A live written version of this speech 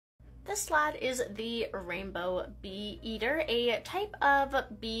This lad is the rainbow bee eater, a type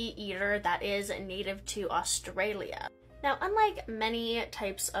of bee eater that is native to Australia. Now, unlike many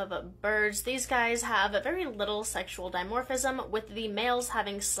types of birds, these guys have very little sexual dimorphism, with the males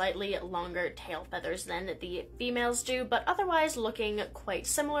having slightly longer tail feathers than the females do, but otherwise looking quite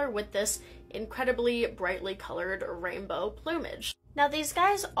similar with this incredibly brightly colored rainbow plumage. Now, these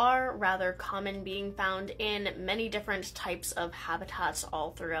guys are rather common, being found in many different types of habitats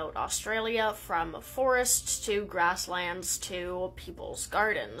all throughout Australia, from forests to grasslands to people's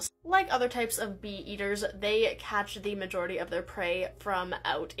gardens. Like other types of bee eaters, they catch the majority of their prey from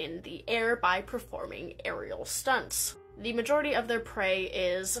out in the air by performing aerial stunts. The majority of their prey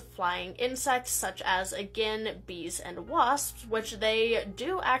is flying insects such as, again, bees and wasps, which they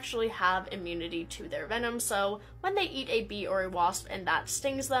do actually have immunity to their venom, so when they eat a bee or a wasp and that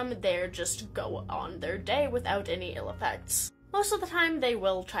stings them, they just go on their day without any ill effects. Most of the time they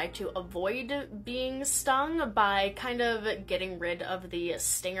will try to avoid being stung by kind of getting rid of the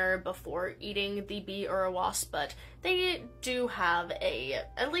stinger before eating the bee or a wasp, but they do have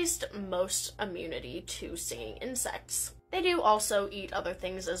at least most immunity to stinging insects. They do also eat other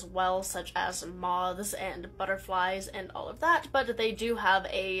things as well, such as moths and butterflies and all of that, but they do have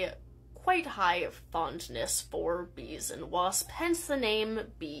a quite high fondness for bees and wasps, hence the name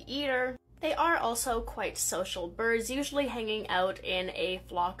bee eater. They are also quite social birds, usually hanging out in a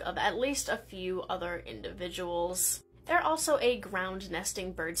flock of at least a few other individuals. They're also a ground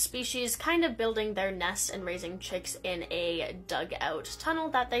nesting bird species, kind of building their nest and raising chicks in a dug-out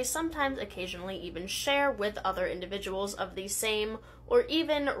tunnel that they sometimes occasionally even share with other individuals of the same or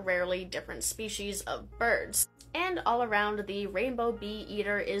even rarely different species of birds. And all around, the rainbow bee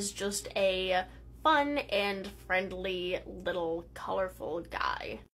eater is just a fun and friendly little colorful guy.